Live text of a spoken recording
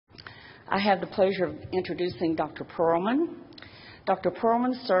I have the pleasure of introducing Dr. Perlman. Dr.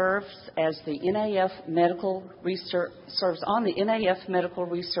 Perlman serves on the NAF Medical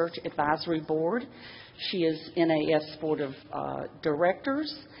Research Advisory Board. She is NAF's Board of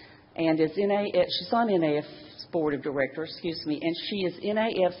Directors, and she's on NAF's Board of Directors, and she is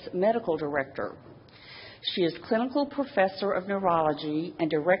NAF's Medical Director. She is Clinical Professor of Neurology and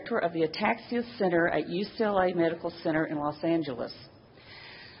Director of the Ataxia Center at UCLA Medical Center in Los Angeles.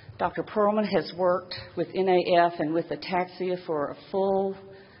 Dr. Perlman has worked with NAF and with Ataxia for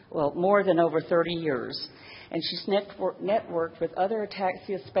more than over 30 years. And she's networked with other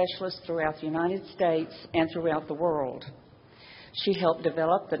ataxia specialists throughout the United States and throughout the world. She helped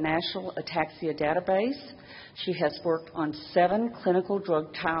develop the National Ataxia Database. She has worked on 7 clinical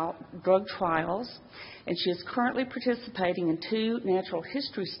drug trials, and she is currently participating in 2 natural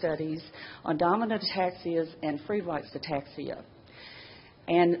history studies on dominant ataxias and Friedreich's ataxia.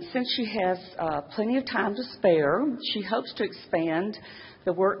 And since she has plenty of time to spare, she hopes to expand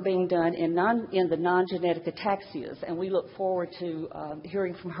the work being done in the non-genetic ataxias, and we look forward to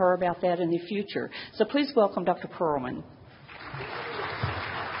hearing from her about that in the future. So please welcome Dr. Perlman.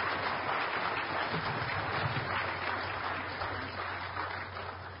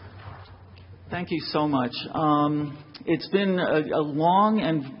 Thank you so much. It's been a long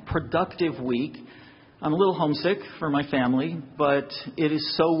and productive week. I'm a little homesick for my family, but it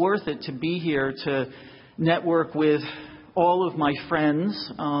is so worth it to be here to network with all of my friends,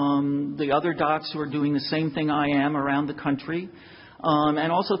 the other docs who are doing the same thing I am around the country,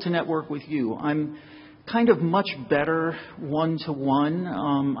 and also to network with you. I'm kind of much better one-to-one.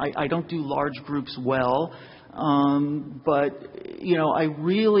 I don't do large groups well, but, I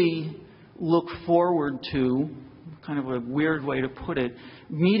really look forward to, kind of a weird way to put it,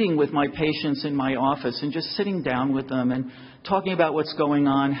 meeting with my patients in my office and just sitting down with them and talking about what's going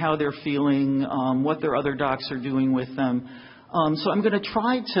on, how they're feeling, what their other docs are doing with them. So I'm going to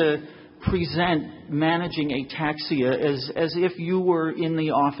try to present managing ataxia as if you were in the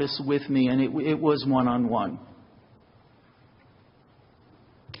office with me and it was one-on-one.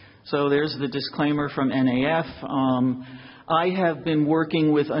 So there's the disclaimer from NAF. I have been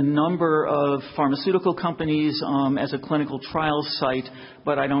working with a number of pharmaceutical companies as a clinical trials site,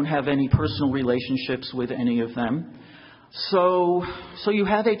 but I don't have any personal relationships with any of them. So you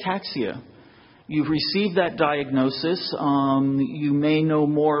have ataxia. You've received that diagnosis. You may know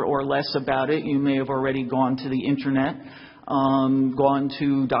more or less about it. You may have already gone to the internet, gone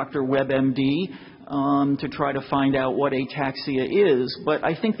to Dr. WebMD, to try to find out what ataxia is. But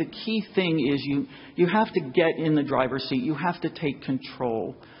I think the key thing is you have to get in the driver's seat. You have to take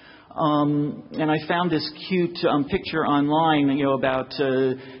control. And I found this cute picture online, about,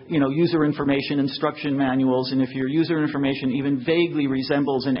 user information instruction manuals. And if your user information even vaguely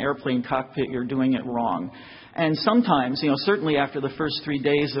resembles an airplane cockpit, you're doing it wrong. And sometimes, certainly after the first 3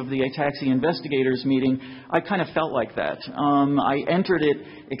 days of the Ataxia investigators meeting, I kind of felt like that. I entered it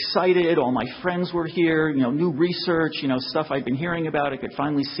excited. All my friends were here, new research, stuff I'd been hearing about. I could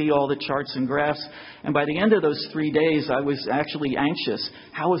finally see all the charts and graphs. And by the end of those 3 days, I was actually anxious.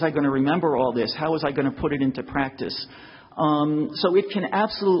 How was I going to remember all this? How was I going to put it into practice? So it can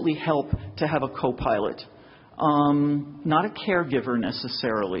absolutely help to have a co-pilot. Not a caregiver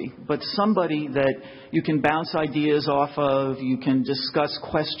necessarily, but somebody that you can bounce ideas off of, you can discuss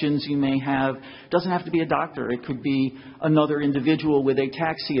questions you may have. It doesn't have to be a doctor. It could be another individual with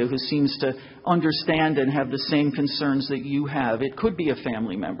ataxia who seems to understand and have the same concerns that you have. It could be a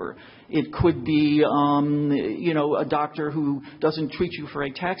family member. It could be, a doctor who doesn't treat you for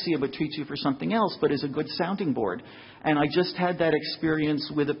ataxia but treats you for something else but is a good sounding board. And I just had that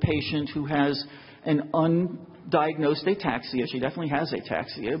experience with a patient who has an undiagnosed ataxia. She definitely has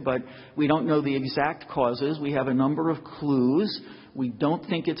ataxia, but we don't know the exact causes. We have a number of clues. We don't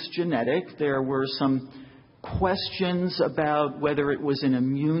think it's genetic. There were some questions about whether it was an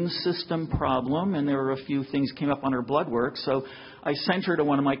immune system problem, and there were a few things came up on her blood work. So I sent her to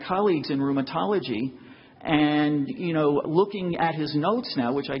one of my colleagues in rheumatology, and, looking at his notes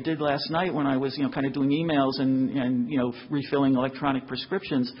now, which I did last night when I was, kind of doing emails and refilling electronic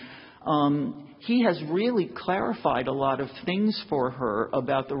prescriptions, he has really clarified a lot of things for her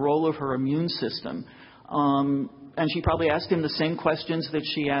about the role of her immune system. And she probably asked him the same questions that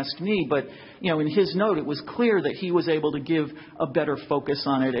she asked me. But, in his note, it was clear that he was able to give a better focus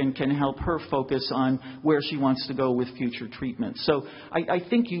on it and can help her focus on where she wants to go with future treatment. So I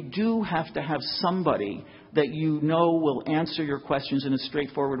think you do have to have somebody that will answer your questions in a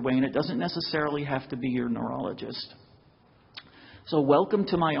straightforward way. And it doesn't necessarily have to be your neurologist. So welcome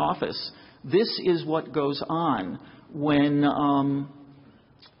to my office. This is what goes on when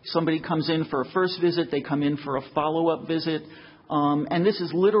Somebody comes in for a first visit, they come in for a follow-up visit, and this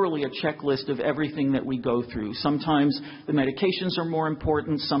is literally a checklist of everything that we go through. Sometimes the medications are more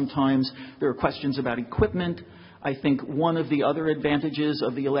important. Sometimes there are questions about equipment. I think one of the other advantages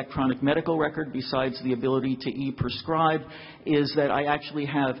of the electronic medical record, besides the ability to e-prescribe, is that I actually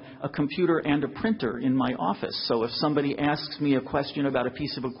have a computer and a printer in my office. So if somebody asks me a question about a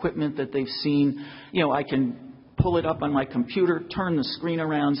piece of equipment that they've seen, I can pull it up on my computer, turn the screen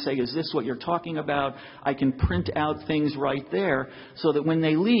around, say, is this what you're talking about? I can print out things right there so that when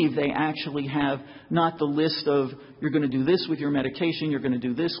they leave, they actually have not the list of, you're going to do this with your medication, you're going to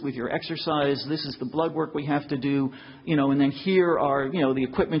do this with your exercise, this is the blood work we have to do, and then here are, the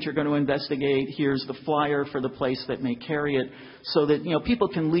equipment you're going to investigate, here's the flyer for the place that may carry it, so that, people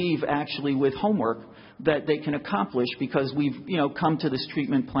can leave actually with homework that they can accomplish because we've, come to this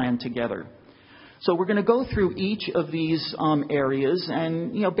treatment plan together. So we're going to go through each of these areas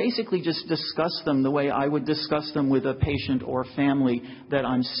and, basically just discuss them the way I would discuss them with a patient or family that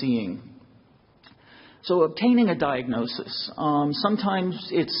I'm seeing. So obtaining a diagnosis. Sometimes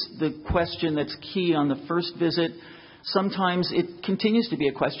it's the question that's key on the first visit. Sometimes it continues to be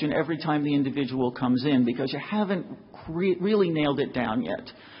a question every time the individual comes in because you haven't really nailed it down yet.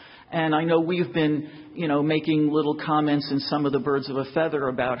 And I know we've been, making little comments in some of the birds of a feather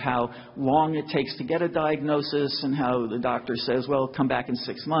about how long it takes to get a diagnosis and how the doctor says, well, come back in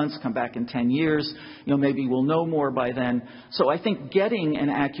 6 months, come back in 10 years, maybe we'll know more by then. So I think getting an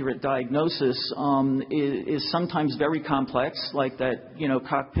accurate diagnosis is sometimes very complex, like that,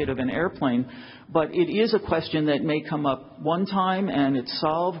 cockpit of an airplane. But it is a question that may come up one time and it's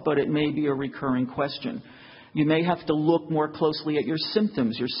solved, but it may be a recurring question. You may have to look more closely at your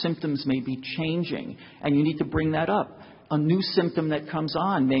symptoms. Your symptoms may be changing, and you need to bring that up. A new symptom that comes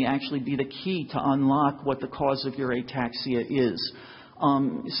on may actually be the key to unlock what the cause of your ataxia is.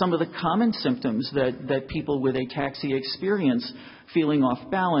 Some of the common symptoms that people with ataxia experience, feeling off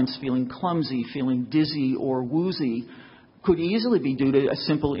balance, feeling clumsy, feeling dizzy or woozy, could easily be due to a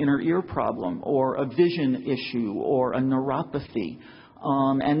simple inner ear problem or a vision issue or a neuropathy.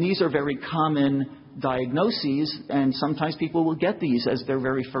 And these are very common diagnoses, and sometimes people will get these as their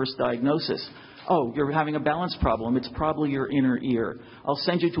very first diagnosis. Oh, you're having a balance problem. It's probably your inner ear. I'll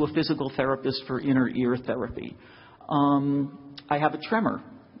send you to a physical therapist for inner ear therapy. I have a tremor.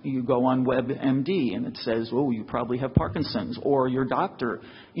 You go on WebMD and it says, oh, you probably have Parkinson's. Or your doctor,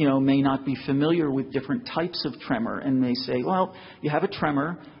 may not be familiar with different types of tremor and may say, well, you have a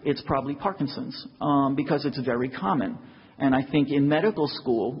tremor. It's probably Parkinson's because it's very common. And I think in medical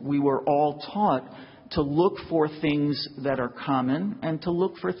school, we were all taught to look for things that are common and to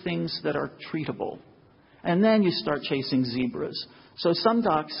look for things that are treatable. And then you start chasing zebras. So some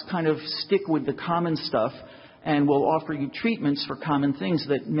docs kind of stick with the common stuff and will offer you treatments for common things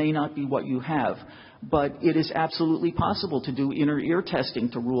that may not be what you have. But it is absolutely possible to do inner ear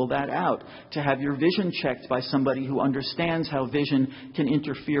testing to rule that out, to have your vision checked by somebody who understands how vision can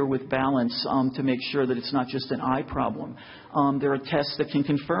interfere with balance to make sure that it's not just an eye problem. There are tests that can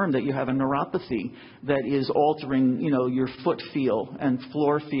confirm that you have a neuropathy that is altering, your foot feel and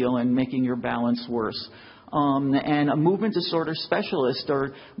floor feel and making your balance worse. And a movement disorder specialist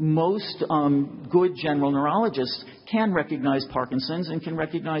or most good general neurologists can recognize Parkinson's and can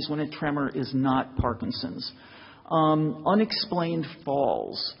recognize when a tremor is not Parkinson's. Unexplained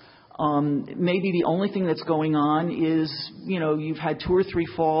falls. Maybe the only thing that's going on is, you've had 2 or 3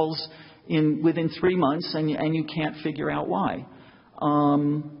 falls within 3 months and you can't figure out why.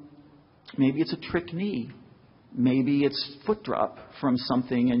 Maybe it's a trick knee. Maybe it's foot drop from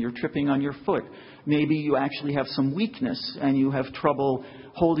something and you're tripping on your foot. Maybe you actually have some weakness and you have trouble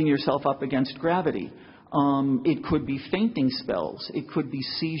holding yourself up against gravity. It could be fainting spells. It could be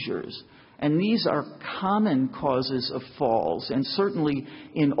seizures. And these are common causes of falls. And certainly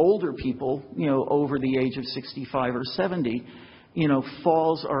in older people, over the age of 65 or 70,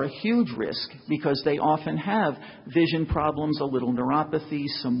 falls are a huge risk because they often have vision problems, a little neuropathy,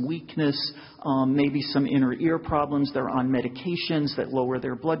 some weakness, maybe some inner ear problems. They're on medications that lower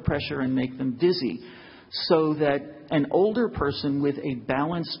their blood pressure and make them dizzy. So that an older person with a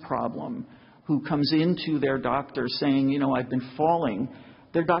balance problem who comes into their doctor saying, I've been falling,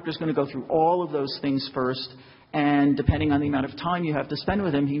 their doctor's going to go through all of those things first. And depending on the amount of time you have to spend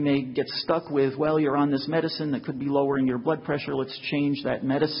with him, he may get stuck with, well, you're on this medicine that could be lowering your blood pressure. Let's change that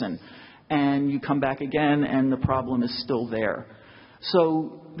medicine. And you come back again and the problem is still there.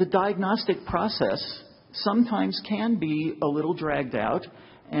 So the diagnostic process sometimes can be a little dragged out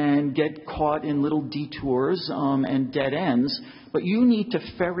and get caught in little detours and dead ends. But you need to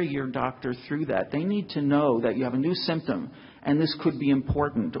ferry your doctor through that. They need to know that you have a new symptom, and this could be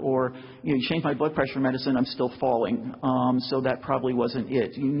important. Or, you changed my blood pressure medicine, I'm still falling, so that probably wasn't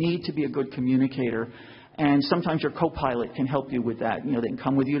it. You need to be a good communicator. And sometimes your co-pilot can help you with that. They can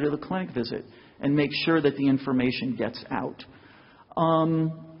come with you to the clinic visit and make sure that the information gets out.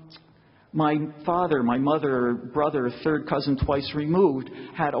 My father, my mother, brother, third cousin twice removed,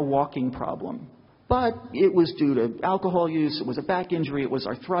 had a walking problem. But it was due to alcohol use, it was a back injury, it was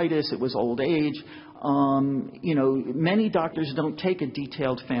arthritis, it was old age. Many doctors don't take a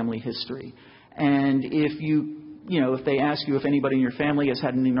detailed family history. And if they ask you if anybody in your family has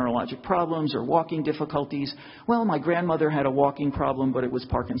had any neurologic problems or walking difficulties, well, my grandmother had a walking problem, but it was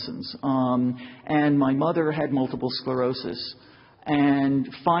Parkinson's. And my mother had multiple sclerosis. And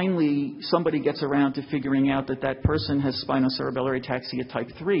finally, somebody gets around to figuring out that that person has spinocerebellar ataxia type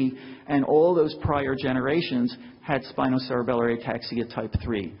 3, and all those prior generations had spinocerebellar ataxia type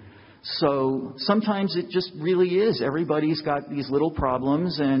 3. So sometimes it just really is. Everybody's got these little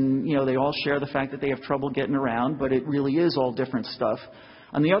problems, and, they all share the fact that they have trouble getting around, but it really is all different stuff.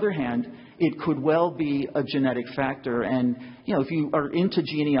 On the other hand, it could well be a genetic factor. And, if you are into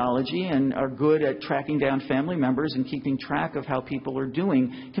genealogy and are good at tracking down family members and keeping track of how people are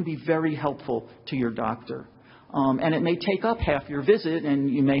doing, it can be very helpful to your doctor. And it may take up half your visit, and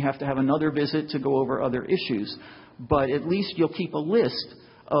you may have to have another visit to go over other issues. But at least you'll keep a list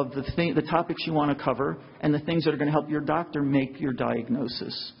of the topics you want to cover and the things that are going to help your doctor make your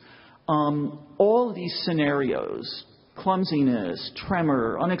diagnosis. All of these scenarios, clumsiness,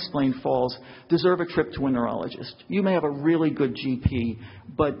 tremor, unexplained falls, deserve a trip to a neurologist. You may have a really good GP,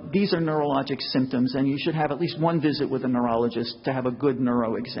 but these are neurologic symptoms, and you should have at least one visit with a neurologist to have a good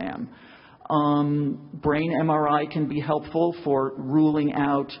neuro exam. Brain MRI can be helpful for ruling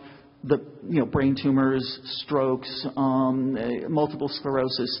out the brain tumors, strokes, multiple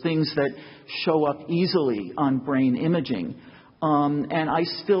sclerosis, things that show up easily on brain imaging. And I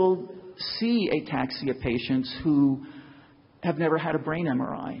still see ataxia patients who have never had a brain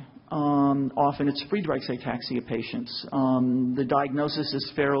MRI. Often it's Friedreich's ataxia patients. The diagnosis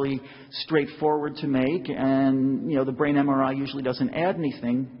is fairly straightforward to make, and the brain MRI usually doesn't add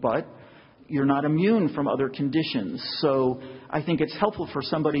anything, but you're not immune from other conditions. So I think it's helpful for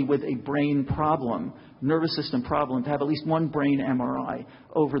somebody with a brain problem, nervous system problem, to have at least one brain MRI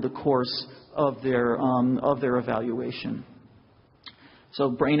over the course of their evaluation. So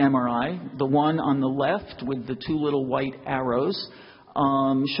brain MRI, the one on the left with the two little white arrows,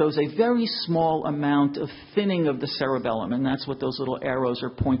 shows a very small amount of thinning of the cerebellum, and that's what those little arrows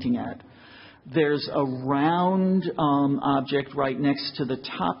are pointing at. There's a round object right next to the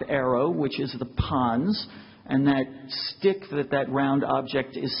top arrow, which is the pons, and that stick that round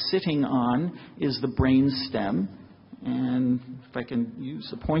object is sitting on is the brain stem. And if I can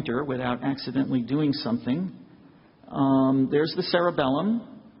use a pointer without accidentally doing something, there's the cerebellum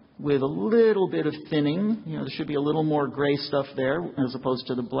with a little bit of thinning. There should be a little more gray stuff there as opposed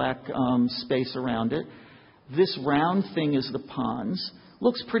to the black space around it. This round thing is the pons.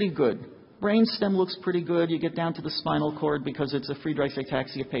 Looks pretty good. Brainstem looks pretty good. You get down to the spinal cord because it's a Friedreich's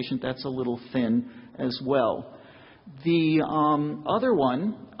ataxia patient. That's a little thin as well. The other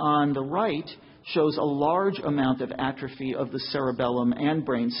one on the right shows a large amount of atrophy of the cerebellum and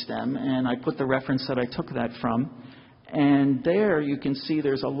brainstem, and I put the reference that I took that from. And there you can see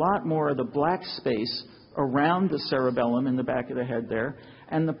there's a lot more of the black space around the cerebellum in the back of the head there.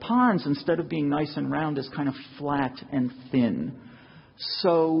 And the pons, instead of being nice and round, is kind of flat and thin.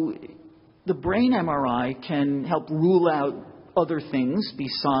 So the brain MRI can help rule out other things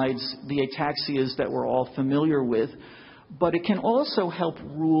besides the ataxias that we're all familiar with. But it can also help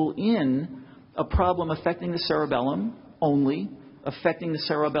rule in a problem affecting the cerebellum only, affecting the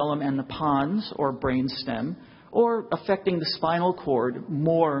cerebellum and the pons or brainstem, or affecting the spinal cord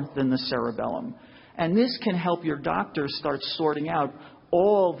more than the cerebellum. And this can help your doctor start sorting out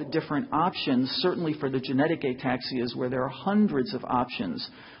all the different options, certainly for the genetic ataxias where there are hundreds of options,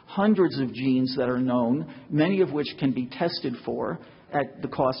 hundreds of genes that are known, many of which can be tested for at the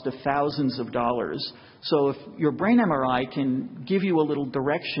cost of thousands of dollars. So if your brain MRI can give you a little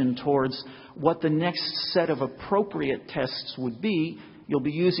direction towards what the next set of appropriate tests would be, you'll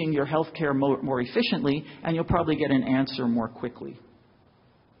be using your healthcare more efficiently, and you'll probably get an answer more quickly.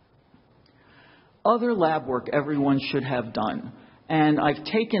 Other lab work everyone should have done. And I've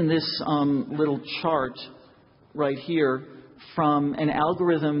taken this little chart right here from an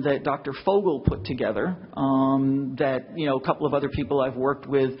algorithm that Dr. Fogel put together that, a couple of other people I've worked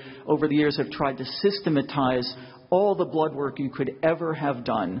with over the years have tried to systematize all the blood work you could ever have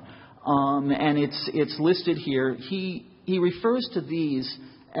done. And it's listed here. He refers to these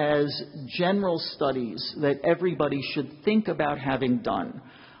as general studies that everybody should think about having done.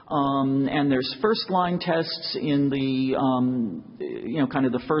 And there's first-line tests in the, kind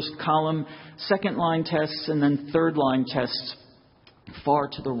of the first column, second-line tests, and then third-line tests far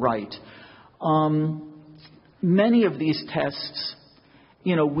to the right. Many of these tests,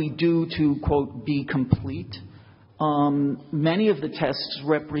 we do to, quote, be complete. Many of the tests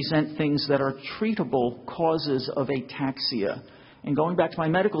represent things that are treatable causes of ataxia. And going back to my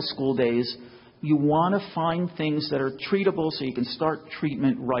medical school days, you want to find things that are treatable so you can start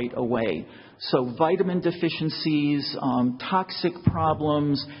treatment right away. So vitamin deficiencies, toxic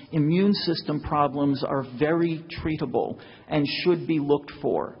problems, immune system problems are very treatable and should be looked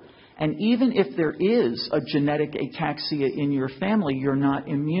for. And even if there is a genetic ataxia in your family, you're not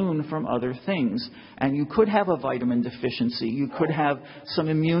immune from other things. And you could have a vitamin deficiency. You could have some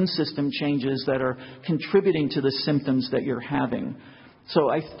immune system changes that are contributing to the symptoms that you're having.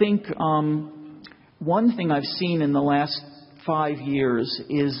 So I think one thing I've seen in the last 5 years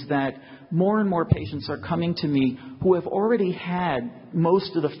is that more and more patients are coming to me who have already had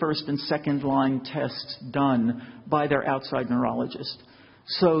most of the first and second line tests done by their outside neurologist.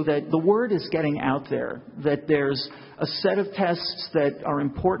 So that the word is getting out there, that there's a set of tests that are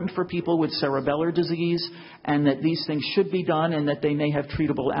important for people with cerebellar disease, and that these things should be done, and that they may have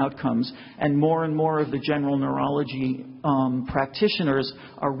treatable outcomes. And more of the general neurology practitioners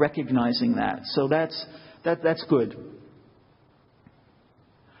are recognizing that. So that's good.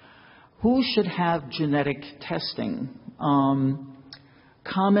 Who should have genetic testing?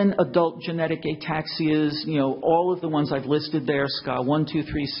 Common adult genetic ataxias, all of the ones I've listed there, SCA 1, 2,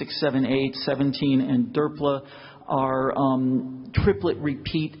 3, 6, 7, 8, 17, and DERPLA are triplet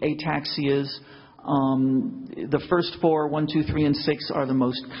repeat ataxias. The first four, 1, 2, 3, and 6, are the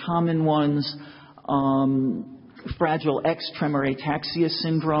most common ones. Fragile X tremor ataxia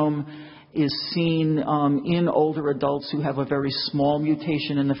syndrome is seen in older adults who have a very small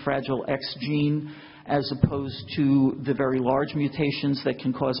mutation in the Fragile X gene, as opposed to the very large mutations that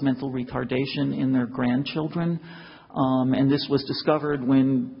can cause mental retardation in their grandchildren. And this was discovered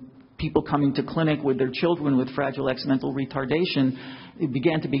when people coming to clinic with their children with Fragile X mental retardation, it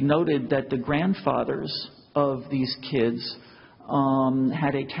began to be noted that the grandfathers of these kids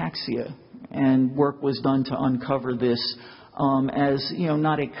had ataxia. And work was done to uncover this as,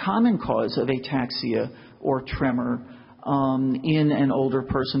 not a common cause of ataxia or tremor in an older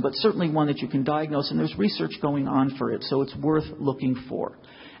person, but certainly one that you can diagnose, and there's research going on for it, so it's worth looking for.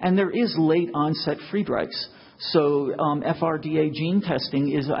 And there is late onset Friedreich's, so FRDA gene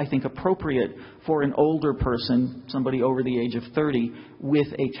testing is, I think, appropriate for an older person, somebody over the age of 30, with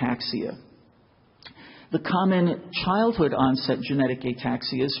ataxia. The common childhood onset genetic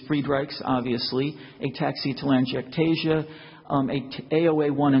ataxias, Friedreich's, obviously, ataxia telangiectasia,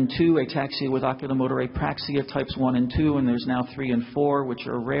 AOA 1 and 2, ataxia with oculomotor apraxia types 1 and 2, and there's now 3 and 4, which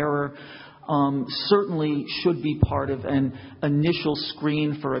are rarer, certainly should be part of an initial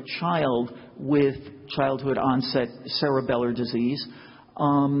screen for a child with childhood onset cerebellar disease.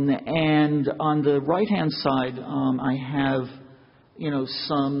 And on the right-hand side, I have,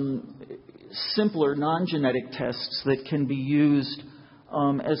 some simpler non-genetic tests that can be used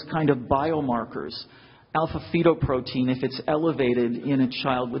as kind of biomarkers. Alpha-fetoprotein, if it's elevated in a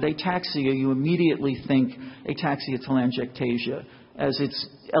child with ataxia, you immediately think ataxia telangiectasia, as it's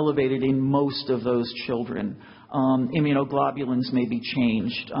elevated in most of those children. Immunoglobulins may be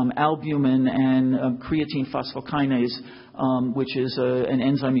changed. Albumin and creatine phosphokinase, which is an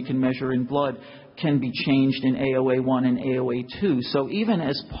enzyme you can measure in blood, can be changed in AOA 1 and AOA 2. So even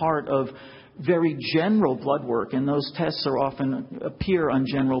as part of very general blood work, and those tests are often appear on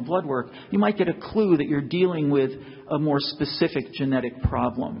general blood work, you might get a clue that you're dealing with a more specific genetic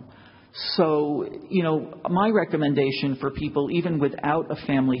problem. So, my recommendation for people, even without a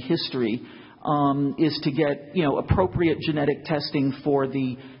family history, is to get, appropriate genetic testing for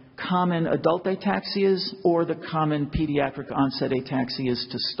the common adult ataxias or the common pediatric onset ataxias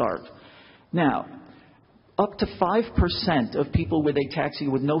to start. Now, up to 5% of people with ataxia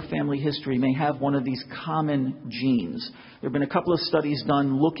with no family history may have one of these common genes. There have been a couple of studies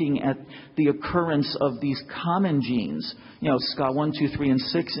done looking at the occurrence of these common genes, SCA 1, 2, 3, and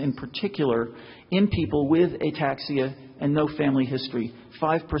 6 in particular, in people with ataxia and no family history.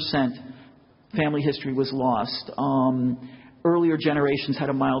 5% family history was lost. Earlier generations had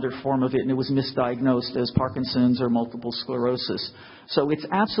a milder form of it, and it was misdiagnosed as Parkinson's or multiple sclerosis. So it's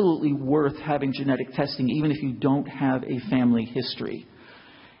absolutely worth having genetic testing, even if you don't have a family history.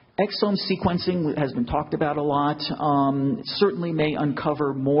 Exome sequencing has been talked about a lot. Certainly may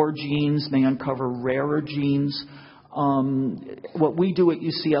uncover more genes, may uncover rarer genes. What we do at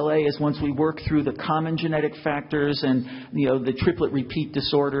UCLA is once we work through the common genetic factors and the triplet repeat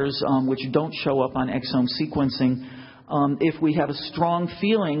disorders, which don't show up on exome sequencing, if we have a strong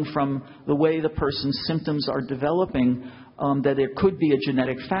feeling from the way the person's symptoms are developing that there could be a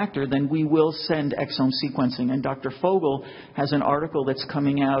genetic factor, then we will send exome sequencing. And Dr. Fogel has an article that's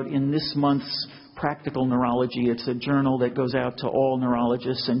coming out in this month's Practical Neurology. It's a journal that goes out to all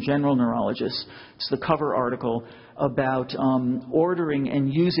neurologists and general neurologists. It's the cover article about ordering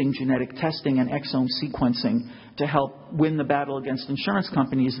and using genetic testing and exome sequencing to help win the battle against insurance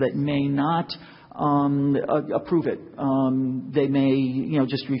companies that may not approve it. They may,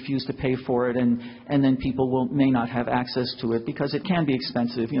 just refuse to pay for it, and then people may not have access to it because it can be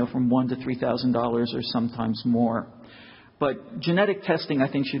expensive, from $1,000 to $3,000 or sometimes more. But genetic testing,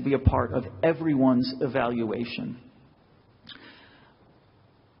 I think, should be a part of everyone's evaluation.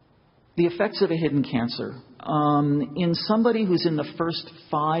 The effects of a hidden cancer. In somebody who's in the first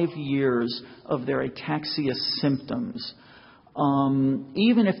 5 years of their ataxia symptoms,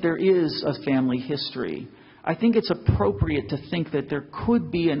 even if there is a family history, I think it's appropriate to think that there could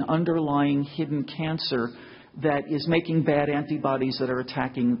be an underlying hidden cancer that is making bad antibodies that are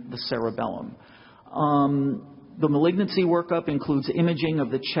attacking the cerebellum. The malignancy workup includes imaging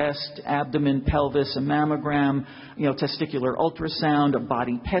of the chest, abdomen, pelvis, a mammogram, testicular ultrasound, a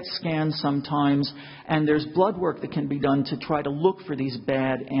body PET scan sometimes, and there's blood work that can be done to try to look for these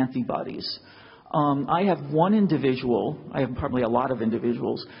bad antibodies. I have one individual, I have probably a lot of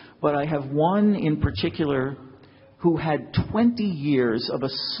individuals, but I have one in particular who had 20 years of a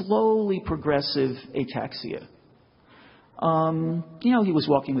slowly progressive ataxia. He was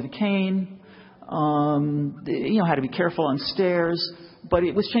walking with a cane, had to be careful on stairs, but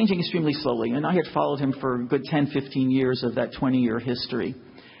it was changing extremely slowly, and I had followed him for a good 10, 15 years of that 20-year history.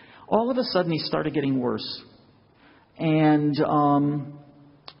 All of a sudden, he started getting worse, and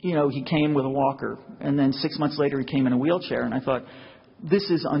he came with a walker, and then 6 months later he came in a wheelchair, and I thought, this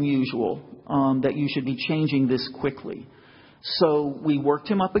is unusual, that you should be changing this quickly. So we worked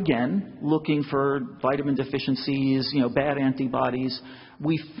him up again, looking for vitamin deficiencies, bad antibodies.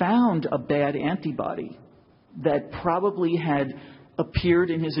 We found a bad antibody that probably had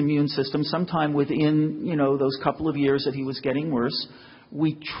appeared in his immune system sometime within, those couple of years that he was getting worse.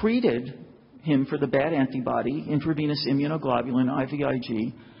 We treated him for the bad antibody, intravenous immunoglobulin,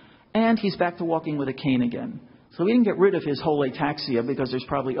 IVIG, and he's back to walking with a cane again. So we didn't get rid of his whole ataxia because there's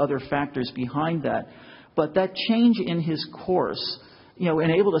probably other factors behind that. But that change in his course,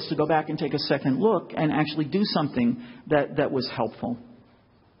 enabled us to go back and take a second look and actually do something that was helpful.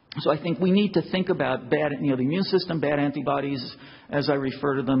 So I think we need to think about the immune system, bad antibodies, as I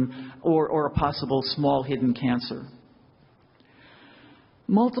refer to them, or a possible small hidden cancer.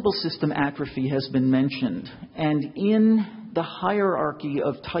 Multiple system atrophy has been mentioned, and in the hierarchy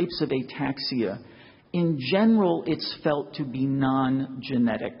of types of ataxia, in general, it's felt to be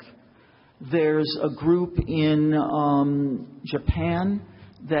non-genetic. There's a group in Japan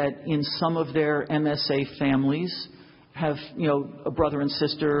that in some of their MSA families have, a brother and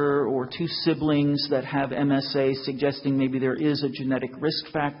sister or two siblings that have MSA, suggesting maybe there is a genetic risk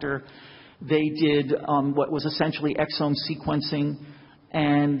factor. They did what was essentially exome sequencing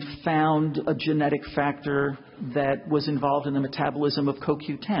and found a genetic factor that was involved in the metabolism of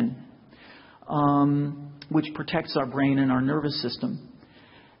CoQ10, which protects our brain and our nervous system.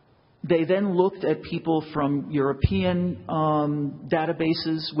 They then looked at people from European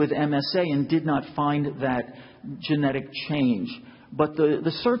databases with MSA and did not find that genetic change. But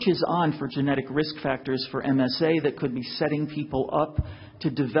the search is on for genetic risk factors for MSA that could be setting people up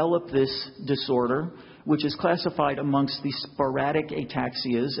to develop this disorder, which is classified amongst the sporadic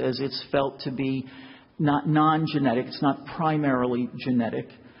ataxias, as it's felt to be not non-genetic. It's not primarily genetic.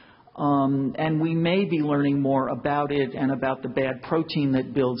 And we may be learning more about it and about the bad protein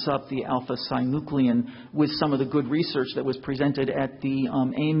that builds up the alpha-synuclein with some of the good research that was presented at the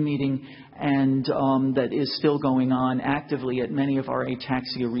AIM meeting and that is still going on actively at many of our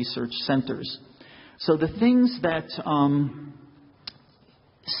ataxia research centers. So the things that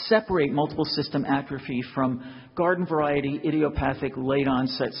separate multiple system atrophy from garden variety idiopathic late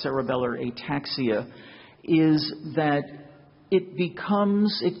onset cerebellar ataxia is that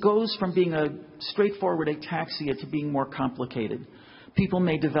it goes from being a straightforward ataxia to being more complicated. People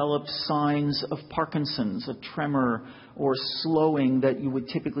may develop signs of Parkinson's, a tremor or slowing that you would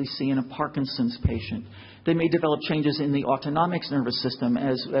typically see in a Parkinson's patient. They may develop changes in the autonomic nervous system,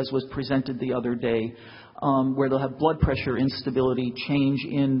 as was presented the other day. where they'll have blood pressure instability, change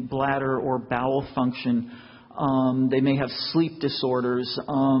in bladder or bowel function. They may have sleep disorders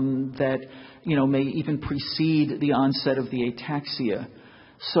that, may even precede the onset of the ataxia.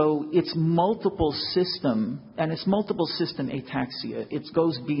 So it's multiple system, and it's multiple system ataxia. It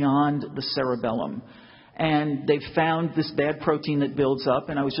goes beyond the cerebellum. And they've found this bad protein that builds up,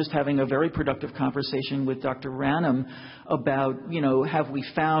 and I was just having a very productive conversation with Dr. Ranum about, have we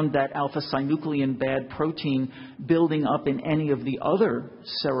found that alpha-synuclein bad protein building up in any of the other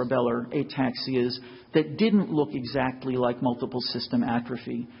cerebellar ataxias that didn't look exactly like multiple system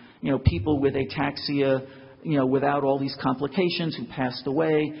atrophy. People with ataxia, without all these complications who passed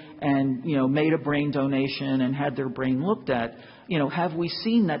away and, made a brain donation and had their brain looked at, have we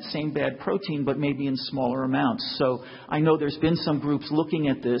seen that same bad protein but maybe in smaller amounts? So I know there's been some groups looking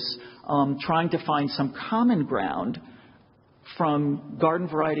at this, trying to find some common ground from garden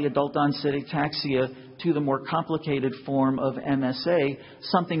variety adult onset ataxia to the more complicated form of MSA,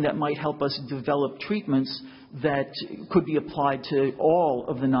 something that might help us develop treatments that could be applied to all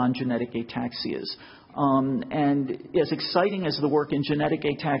of the non-genetic ataxias. And as exciting as the work in genetic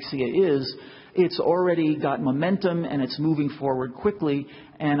ataxia is, it's already got momentum and it's moving forward quickly.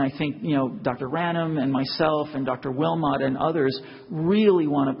 And I think, Dr. Ranum and myself and Dr. Wilmot and others really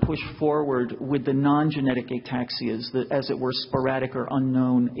want to push forward with the non-genetic ataxias, the, as it were, sporadic or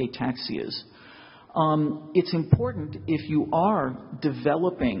unknown ataxias. It's important if you are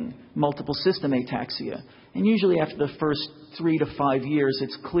developing multiple system ataxia, and usually after the first 3 to 5 years,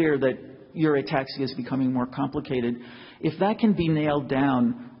 it's clear that your ataxia is becoming more complicated. If that can be nailed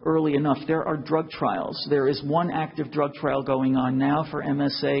down early enough, there are drug trials. There is one active drug trial going on now for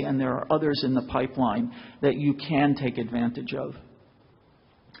MSA, and there are others in the pipeline that you can take advantage of.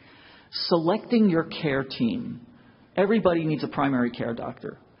 Selecting your care team. Everybody needs a primary care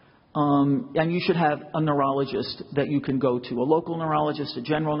doctor. And you should have a neurologist that you can go to, a local neurologist, a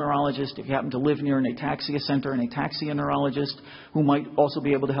general neurologist. If you happen to live near an ataxia center, an ataxia neurologist who might also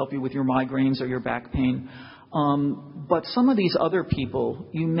be able to help you with your migraines or your back pain. But some of these other people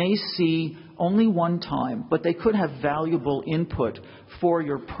you may see only one time, but they could have valuable input for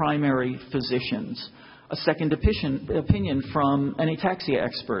your primary physicians. A second opinion from an ataxia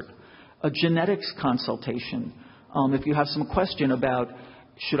expert, a genetics consultation. If you have some question about,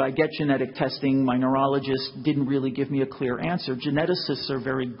 should I get genetic testing? My neurologist didn't really give me a clear answer. Geneticists are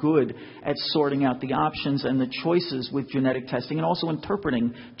very good at sorting out the options and the choices with genetic testing and also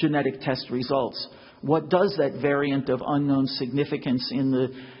interpreting genetic test results. What does that variant of unknown significance in the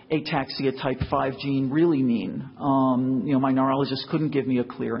ataxia type 5 gene really mean? My neurologist couldn't give me a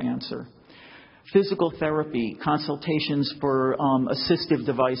clear answer. Physical therapy, consultations for assistive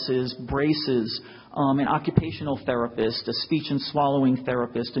devices, braces, an occupational therapist, a speech and swallowing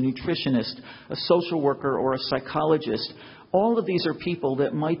therapist, a nutritionist, a social worker, or a psychologist. All of these are people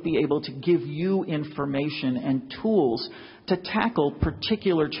that might be able to give you information and tools to tackle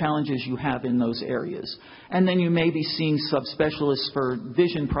particular challenges you have in those areas. And then you may be seeing subspecialists for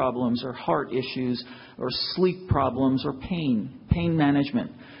vision problems or heart issues or sleep problems or pain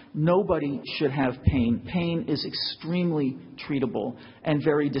management. Nobody should have pain. Pain is extremely treatable and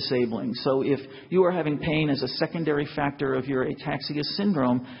very disabling. So if you are having pain as a secondary factor of your ataxia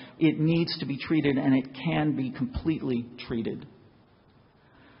syndrome, it needs to be treated, and it can be completely treated.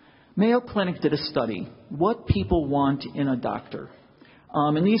 Mayo Clinic did a study, what people want in a doctor.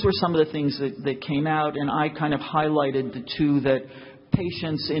 And these were some of the things that came out, and I kind of highlighted the two that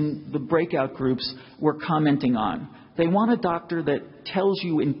patients in the breakout groups were commenting on. They want a doctor that tells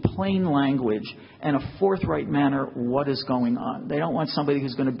you in plain language and a forthright manner what is going on. They don't want somebody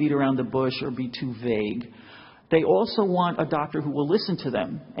who's going to beat around the bush or be too vague. They also want a doctor who will listen to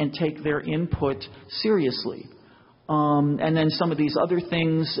them and take their input seriously. And then some of these other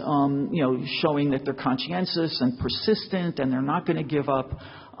things, showing that they're conscientious and persistent and they're not going to give up.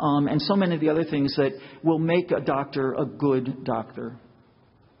 And so many of the other things that will make a doctor a good doctor.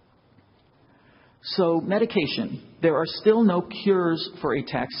 So medication. There are still no cures for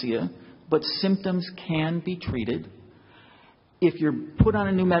ataxia, but symptoms can be treated. If you're put on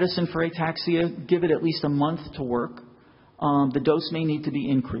a new medicine for ataxia, give it at least a month to work. The dose may need to be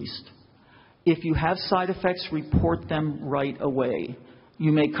increased. If you have side effects, report them right away.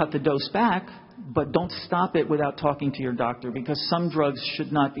 You may cut the dose back, but don't stop it without talking to your doctor, because some drugs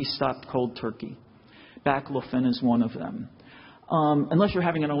should not be stopped cold turkey. Baclofen is one of them. Unless you're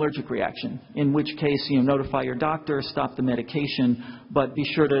having an allergic reaction, in which case, notify your doctor, stop the medication, but be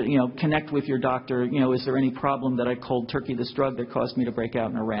sure to, connect with your doctor. Is there any problem that I cold turkey this drug that caused me to break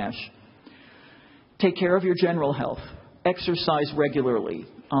out in a rash? Take care of your general health. Exercise regularly.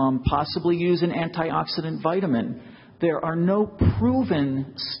 possibly use an antioxidant vitamin. There are no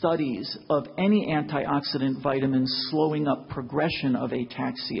proven studies of any antioxidant vitamin slowing up progression of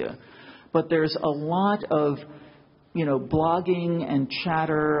ataxia. But there's a lot of, blogging and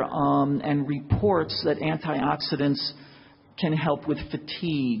chatter and reports that antioxidants can help with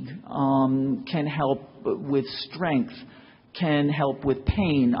fatigue, can help with strength, can help with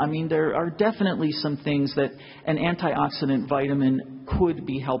pain. I mean, there are definitely some things that an antioxidant vitamin could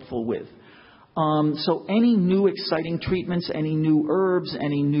be helpful with. So any new exciting treatments, any new herbs,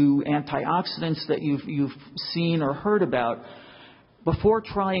 any new antioxidants that you've seen or heard about, before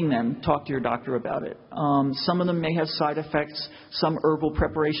trying them, talk to your doctor about it. Some of them may have side effects. Some herbal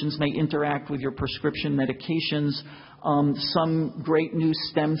preparations may interact with your prescription medications. Some great new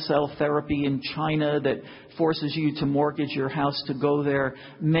stem cell therapy in China that forces you to mortgage your house to go there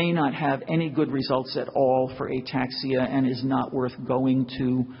may not have any good results at all for ataxia and is not worth going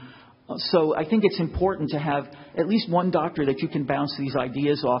to. So I think it's important to have at least one doctor that you can bounce these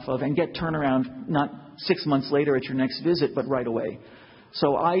ideas off of and get turnaround not 6 months later at your next visit, but right away.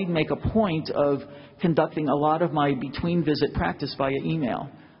 So I make a point of conducting a lot of my between-visit practice via email.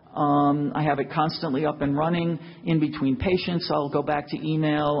 I have it constantly up and running in between patients. I'll go back to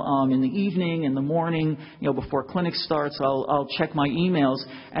email in the evening, in the morning, before clinic starts. I'll check my emails,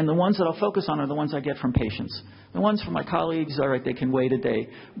 and the ones that I'll focus on are the ones I get from patients. The ones from my colleagues, all right, they can wait a day.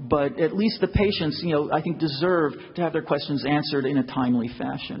 But at least the patients, I think deserve to have their questions answered in a timely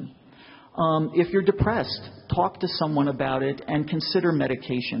fashion. If you're depressed, talk to someone about it and consider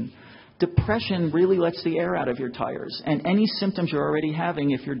medication. Depression really lets the air out of your tires, and any symptoms you're already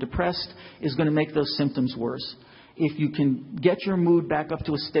having, if you're depressed, is going to make those symptoms worse. If you can get your mood back up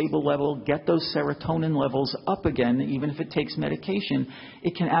to a stable level, get those serotonin levels up again, even if it takes medication,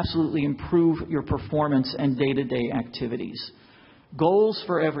 it can absolutely improve your performance and day-to-day activities. Goals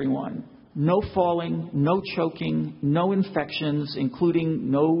for everyone: no falling, no choking, no infections, including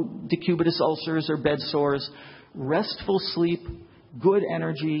no decubitus ulcers or bed sores, restful sleep, good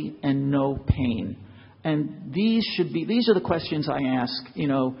energy, and no pain. And these are the questions I ask.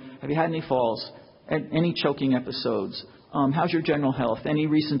 Have you had any falls? Any choking episodes? How's your general health? Any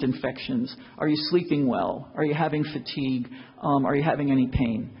recent infections? Are you sleeping well? Are you having fatigue? Are you having any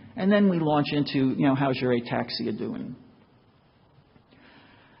pain? And then we launch into, how's your ataxia doing?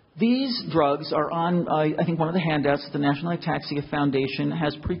 These drugs are on, I think, one of the handouts that the National Ataxia Foundation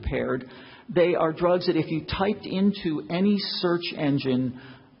has prepared. They are drugs that if you typed into any search engine,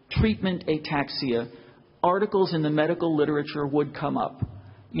 treatment ataxia, articles in the medical literature would come up.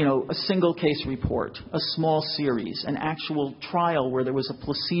 A single case report, a small series, an actual trial where there was a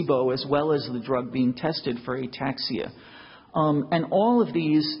placebo as well as the drug being tested for ataxia. And all of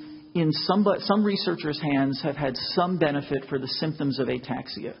these, in some researchers' hands, have had some benefit for the symptoms of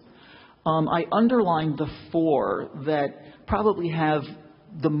ataxia. I underlined the 4 that probably have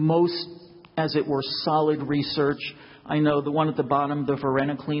the most, as it were, solid research. I know the one at the bottom, the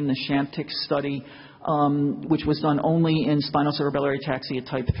varenicline, the Shantix study, which was done only in spinocerebellar ataxia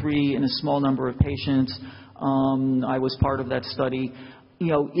type 3 in a small number of patients. I was part of that study.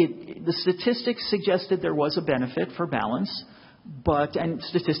 The statistics suggested there was a benefit for balance, and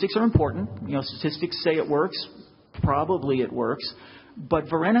statistics are important. Statistics say it works. Probably it works. But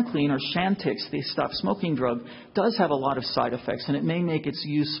varenicline, or Shantix, the stop smoking drug, does have a lot of side effects, and it may make its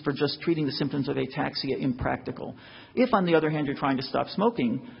use for just treating the symptoms of ataxia impractical. If, on the other hand, you're trying to stop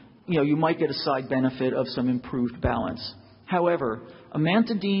smoking, you might get a side benefit of some improved balance. However,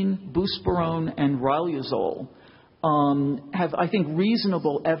 amantadine, buspirone, and riluzole have, I think,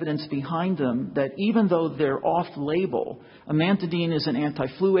 reasonable evidence behind them that even though they're off-label, amantadine is an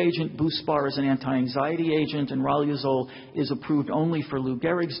anti-flu agent, Buspar is an anti-anxiety agent, and riluzole is approved only for Lou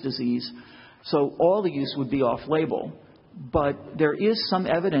Gehrig's disease. So all the use would be off-label. But there is some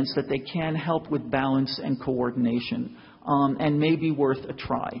evidence that they can help with balance and coordination, and may be worth a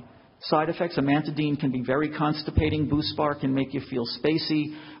try. Side effects: amantadine can be very constipating. Buspar can make you feel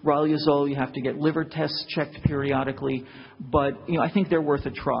spacey. Riluzole, you have to get liver tests checked periodically. But, I think they're worth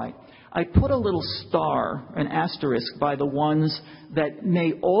a try. I put a little star, an asterisk, by the ones that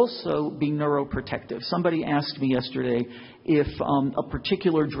may also be neuroprotective. Somebody asked me yesterday if a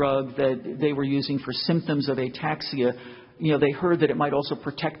particular drug that they were using for symptoms of ataxia, they heard that it might also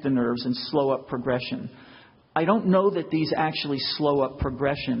protect the nerves and slow up progression. I don't know that these actually slow up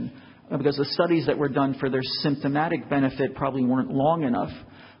progression, because the studies that were done for their symptomatic benefit probably weren't long enough.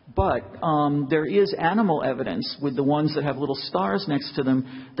 But there is animal evidence with the ones that have little stars next to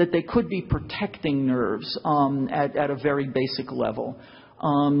them that they could be protecting nerves at a very basic level.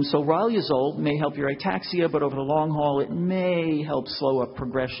 So riluzole may help your ataxia, but over the long haul, it may help slow up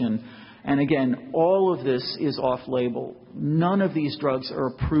progression. And again, all of this is off-label. None of these drugs are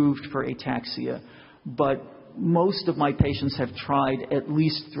approved for ataxia, but most of my patients have tried at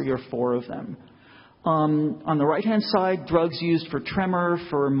least 3 or 4 of them. On the right-hand side, drugs used for tremor,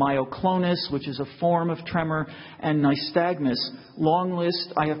 for myoclonus, which is a form of tremor, and nystagmus. Long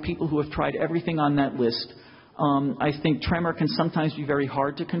list. I have people who have tried everything on that list. I think tremor can sometimes be very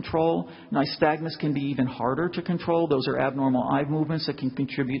hard to control. Nystagmus can be even harder to control. Those are abnormal eye movements that can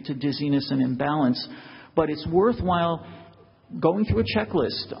contribute to dizziness and imbalance. But it's worthwhile going through a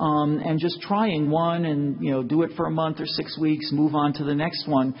checklist and just trying one and, do it for a month or 6 weeks, move on to the next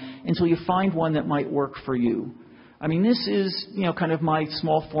one until you find one that might work for you. I mean, this is, kind of my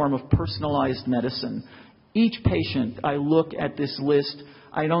small form of personalized medicine. Each patient, I look at this list.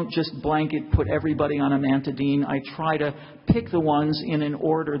 I don't just blanket put everybody on amantadine. I try to pick the ones in an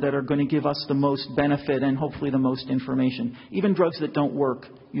order that are going to give us the most benefit and hopefully the most information. Even drugs that don't work,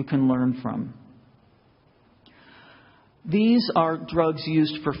 you can learn from. These are drugs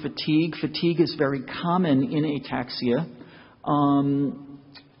used for fatigue. Fatigue is very common in ataxia.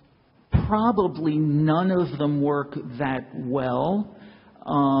 Probably none of them work that well.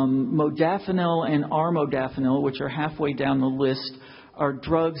 Modafinil and armodafinil, which are halfway down the list, are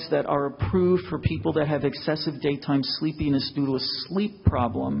drugs that are approved for people that have excessive daytime sleepiness due to a sleep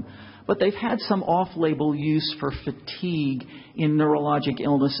problem. But they've had some off-label use for fatigue in neurologic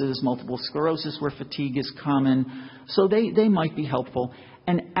illnesses, multiple sclerosis where fatigue is common. So they might be helpful.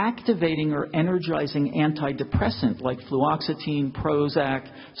 An activating or energizing antidepressant like fluoxetine, Prozac,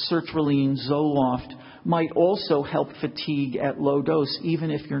 sertraline, Zoloft might also help fatigue at low dose, even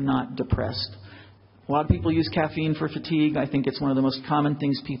if you're not depressed. A lot of people use caffeine for fatigue. I think it's one of the most common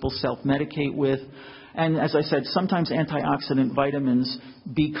things people self-medicate with. And as I said, sometimes antioxidant vitamins,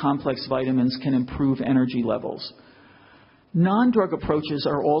 B-complex vitamins, can improve energy levels. Non-drug approaches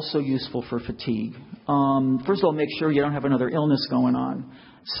are also useful for fatigue. First of all, make sure you don't have another illness going on.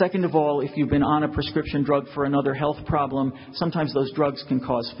 Second of all, if you've been on a prescription drug for another health problem, sometimes those drugs can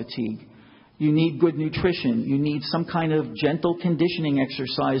cause fatigue. You need good nutrition. You need some kind of gentle conditioning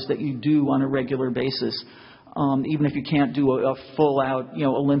exercise that you do on a regular basis, even if you can't do a full-out,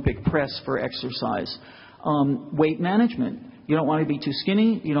 Olympic press for exercise. Weight management. You don't want to be too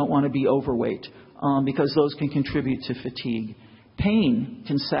skinny. You don't want to be overweight, because those can contribute to fatigue. Pain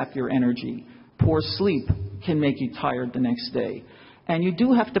can sap your energy. Poor sleep can make you tired the next day. And you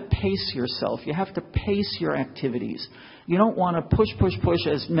do have to pace yourself. You have to pace your activities. You don't want to push,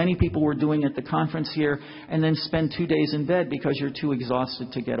 as many people were doing at the conference here, and then spend 2 days in bed because you're too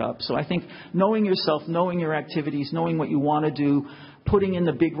exhausted to get up. So I think knowing yourself, knowing your activities, knowing what you want to do, putting in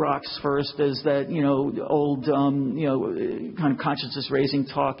the big rocks first, as that, old, kind of consciousness-raising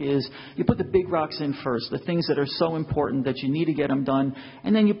talk is, you put the big rocks in first, the things that are so important that you need to get them done,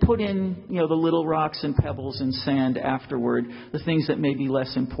 and then you put in, the little rocks and pebbles and sand afterward, the things that may be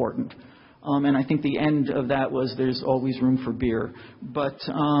less important. And I think the end of that was there's always room for beer. But,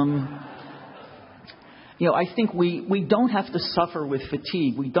 I think we don't have to suffer with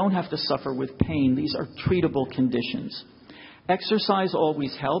fatigue. We don't have to suffer with pain. These are treatable conditions. Exercise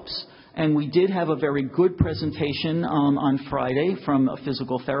always helps, and we did have a very good presentation on Friday from a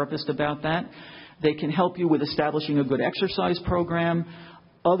physical therapist about that. They can help you with establishing a good exercise program.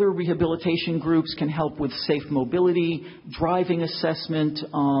 Other rehabilitation groups can help with safe mobility, driving assessment,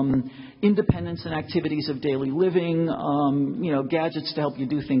 independence and activities of daily living, gadgets to help you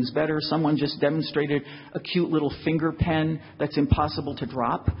do things better. Someone just demonstrated a cute little finger pen that's impossible to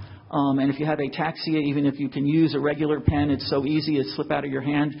drop. And if you have ataxia, even if you can use a regular pen, it's so easy it slip out of your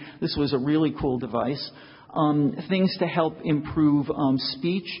hand. This was a really cool device. Things to help improve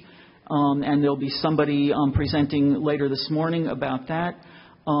speech, and there'll be somebody presenting later this morning about that.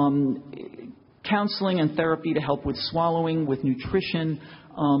 Counseling and therapy to help with swallowing, with nutrition,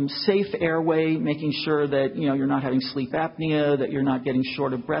 safe airway, making sure that you're not having sleep apnea, that you're not getting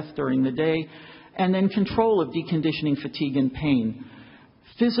short of breath during the day, and then control of deconditioning, fatigue, and pain.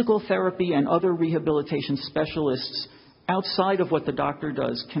 Physical therapy and other rehabilitation specialists outside of what the doctor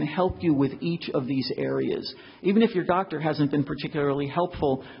does can help you with each of these areas. Even if your doctor hasn't been particularly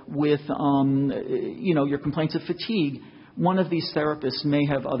helpful with, your complaints of fatigue, one of these therapists may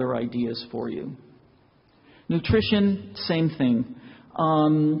have other ideas for you. Nutrition, same thing.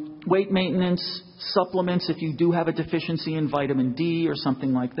 Weight maintenance, supplements if you do have a deficiency in vitamin D or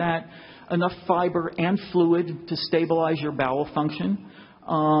something like that. Enough fiber and fluid to stabilize your bowel function.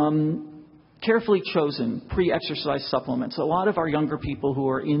 Carefully chosen pre-exercise supplements. A lot of our younger people who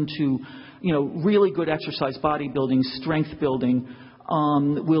are into, really good exercise, bodybuilding, strength building,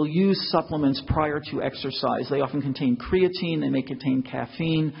 will use supplements prior to exercise. They often contain creatine. They may contain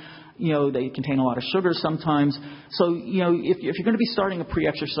caffeine. They contain a lot of sugar sometimes. So, if you're going to be starting a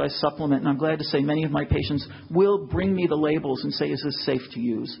pre-exercise supplement, and I'm glad to say many of my patients will bring me the labels and say, is this safe to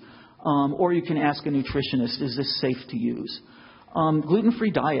use? Or you can ask a nutritionist, is this safe to use?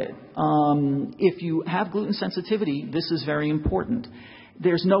 Gluten-free diet. If you have gluten sensitivity, this is very important.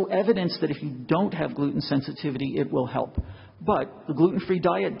 There's no evidence that if you don't have gluten sensitivity, it will help. But the gluten-free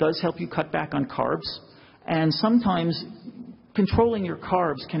diet does help you cut back on carbs. And sometimes controlling your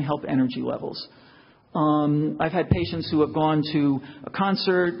carbs can help energy levels. I've had patients who have gone to a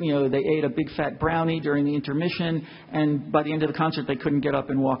concert, they ate a big fat brownie during the intermission, and by the end of the concert, they couldn't get up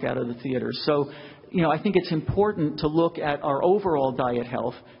and walk out of the theater. So, I think it's important to look at our overall diet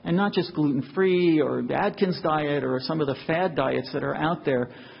health, and not just gluten-free or the Atkins diet or some of the fad diets that are out there,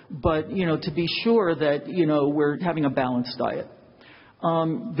 but, to be sure that, we're having a balanced diet.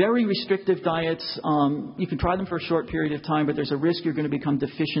 Very restrictive diets, you can try them for a short period of time, but there's a risk you're going to become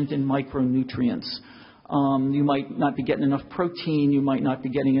deficient in micronutrients. You might not be getting enough protein. You might not be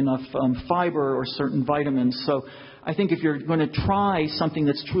getting enough fiber or certain vitamins. So I think if you're going to try something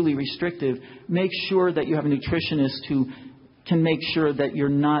that's truly restrictive, make sure that you have a nutritionist who can make sure that you're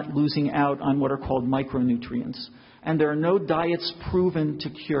not losing out on what are called micronutrients. And there are no diets proven to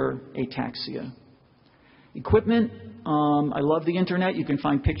cure ataxia. Equipment, I love the internet. You can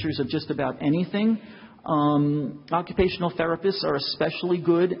find pictures of just about anything. Occupational therapists are especially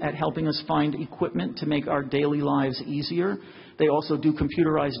good at helping us find equipment to make our daily lives easier. They also do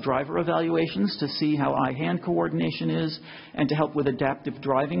computerized driver evaluations to see how eye-hand coordination is and to help with adaptive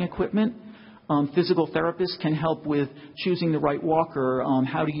driving equipment. Physical therapists can help with choosing the right walker,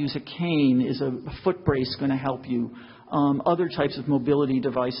 how to use a cane. Is a foot brace going to help you? Other types of mobility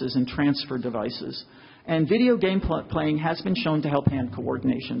devices and transfer devices. And video game playing has been shown to help hand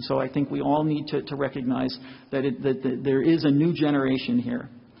coordination. So I think we all need to recognize that there is a new generation here.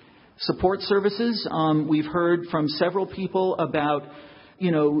 Support services. We've heard from several people about,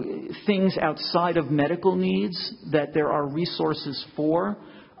 things outside of medical needs that there are resources for.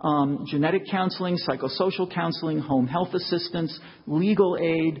 Genetic counseling, psychosocial counseling, home health assistance, legal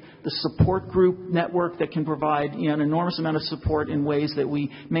aid, the support group network that can provide an enormous amount of support in ways that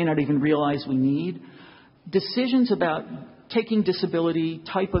we may not even realize we need. Decisions about taking disability,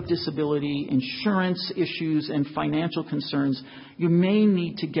 type of disability, insurance issues, and financial concerns, you may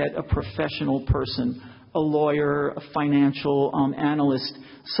need to get a professional person, a lawyer, a financial analyst,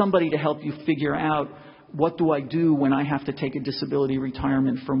 somebody to help you figure out, what do I do when I have to take a disability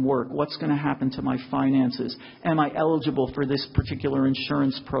retirement from work? What's going to happen to my finances? Am I eligible for this particular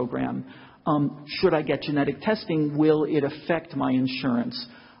insurance program? Should I get genetic testing? Will it affect my insurance?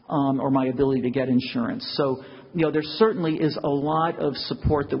 Or my ability to get insurance. So, there certainly is a lot of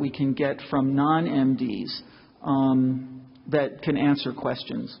support that we can get from non-MDs that can answer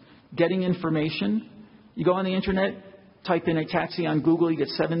questions. Getting information. You go on the internet, type in ataxia on Google, you get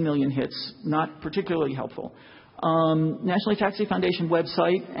 7 million hits. Not particularly helpful. National Ataxia Foundation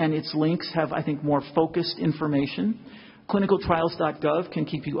website and its links have, I think, more focused information. Clinicaltrials.gov can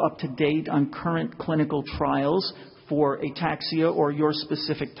keep you up to date on current clinical trials for ataxia or your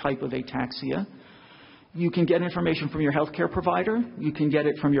specific type of ataxia. You can get information from your healthcare provider. You can get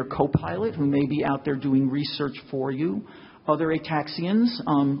it from your co-pilot who may be out there doing research for you. Other ataxians,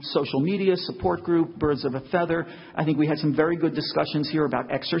 social media, support group, birds of a feather. I think we had some very good discussions here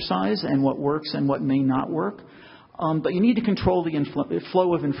about exercise and what works and what may not work. But you need to control the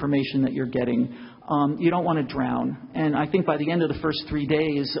flow of information that you're getting. You don't want to drown. And I think by the end of the first 3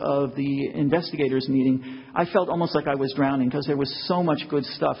 days of the investigators meeting, I felt almost like I was drowning because there was so much good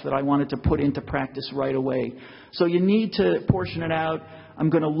stuff that I wanted to put into practice right away. So you need to portion it out. I'm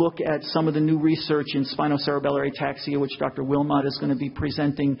going to look at some of the new research in spinocerebellar ataxia, which Dr. Wilmot is going to be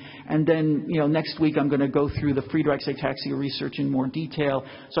presenting. And then, next week I'm going to go through the Friedreich's ataxia research in more detail.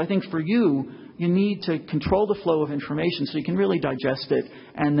 So I think for you need to control the flow of information so you can really digest it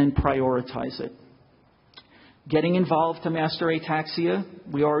and then prioritize it. Getting involved to master ataxia.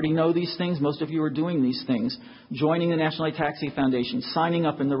 We already know these things. Most of you are doing these things. Joining the National Ataxia Foundation, signing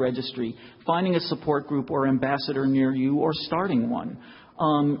up in the registry, finding a support group or ambassador near you, or starting one.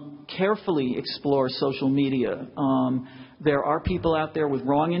 Carefully explore social media. There are people out there with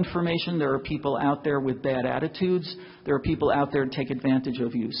wrong information. There are people out there with bad attitudes. There are people out there to take advantage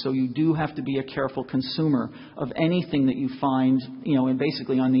of you. So you do have to be a careful consumer of anything that you find, and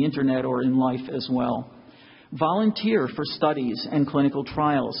basically on the internet or in life as well. Volunteer for studies and clinical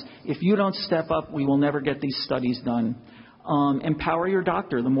trials. If you don't step up, we will never get these studies done. Empower your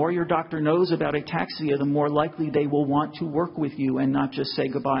doctor. The more your doctor knows about ataxia, the more likely they will want to work with you and not just say,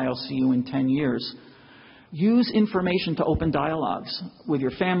 goodbye, I'll see you in 10 years. Use information to open dialogues with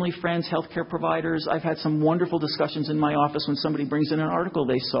your family, friends, healthcare providers. I've had some wonderful discussions in my office when somebody brings in an article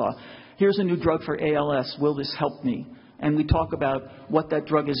they saw. Here's a new drug for ALS. Will this help me? And we talk about what that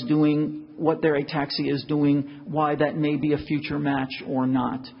drug is doing, what their ataxia is doing, why that may be a future match or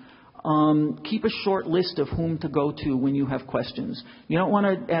not. Keep a short list of whom to go to when you have questions. You don't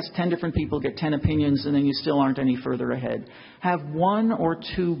want to ask 10 different people, get 10 opinions, and then you still aren't any further ahead. Have 1 or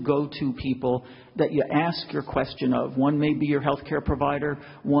 2 go-to people that you ask your question of. One may be your healthcare provider,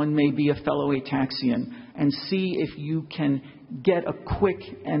 one may be a fellow ataxian, and see if you can get a quick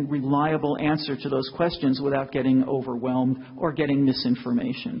and reliable answer to those questions without getting overwhelmed or getting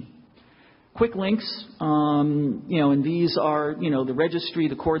misinformation. Quick links, and these are, the registry,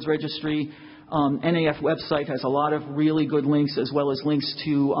 the CORDS registry. NAF website has a lot of really good links, as well as links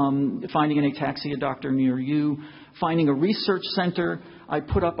to finding an ataxia doctor near you. Finding a research center. I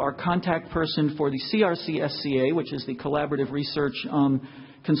put up our contact person for the CRC-SCA, which is the Collaborative Research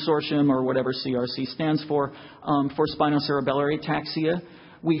Consortium, or whatever CRC stands for spinocerebellar ataxia.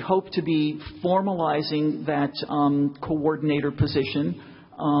 We hope to be formalizing that coordinator position.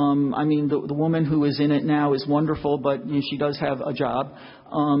 The woman who is in it now is wonderful, but she does have a job.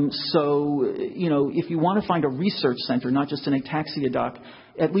 If you want to find a research center, not just an ataxia doc,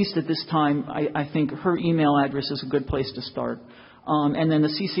 at least at this time, I think her email address is a good place to start. And then the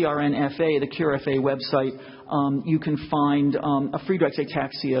CCRN-FA, the CURE-FA website, you can find a Friedreich's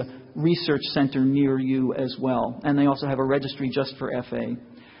ataxia research center near you as well. And they also have a registry just for FA.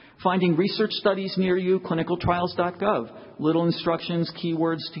 Finding research studies near you, clinicaltrials.gov. Little instructions,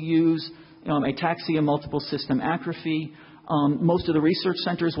 keywords to use, ataxia, multiple system atrophy. Most of the research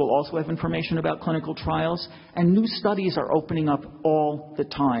centers will also have information about clinical trials, and new studies are opening up all the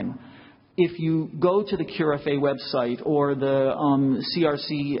time. If you go to the CURE-FA website or the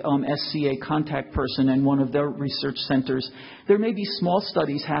CRC-SCA contact person and one of their research centers, there may be small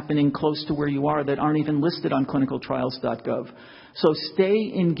studies happening close to where you are that aren't even listed on clinicaltrials.gov. So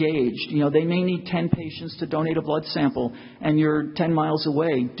stay engaged. They may need 10 patients to donate a blood sample, and you're 10 miles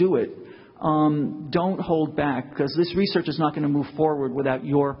away. Do it. Don't hold back, because this research is not going to move forward without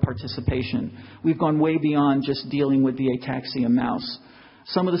your participation. We've gone way beyond just dealing with the ataxia mouse.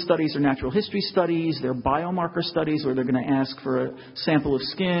 Some of the studies are natural history studies. They're biomarker studies where they're going to ask for a sample of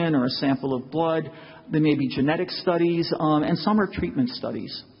skin or a sample of blood. They may be genetic studies, and some are treatment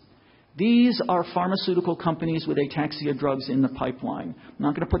studies. These are pharmaceutical companies with ataxia drugs in the pipeline. I'm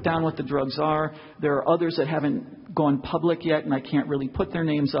not going to put down what the drugs are. There are others that haven't gone public yet, and I can't really put their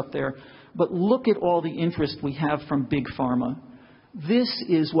names up there. But look at all the interest we have from big pharma. This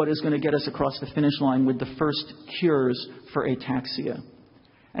is what is going to get us across the finish line with the first cures for ataxia.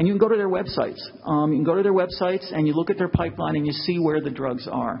 And you can go to their websites. And you look at their pipeline and you see where the drugs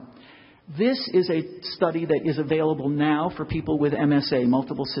are. This is a study that is available now for people with MSA,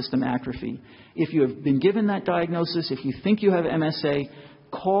 multiple system atrophy. If you have been given that diagnosis, if you think you have MSA,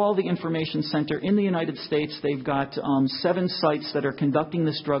 call the information center in the United States. They've got 7 sites that are conducting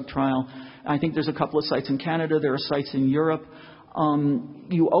this drug trial. I think there's a couple of sites in Canada. There are sites in Europe.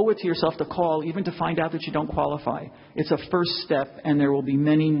 You owe it to yourself to call, even to find out that you don't qualify. It's a first step, and there will be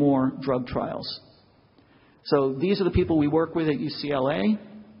many more drug trials. So these are the people we work with at UCLA.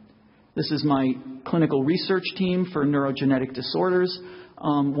 This is my clinical research team for neurogenetic disorders.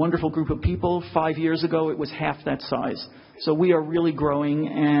 Wonderful group of people. 5 years ago, it was half that size. So we are really growing,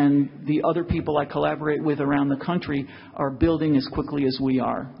 and the other people I collaborate with around the country are building as quickly as we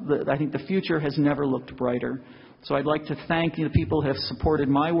are. I think the future has never looked brighter. So I'd like to thank the people who have supported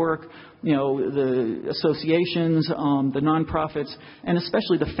my work, the associations, the nonprofits, and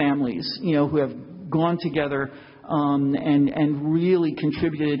especially the families, who have gone together and really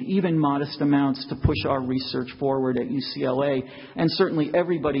contributed even modest amounts to push our research forward at UCLA, and certainly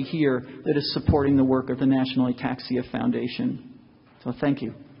everybody here that is supporting the work of the National Ataxia Foundation. So thank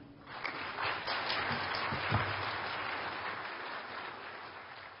you.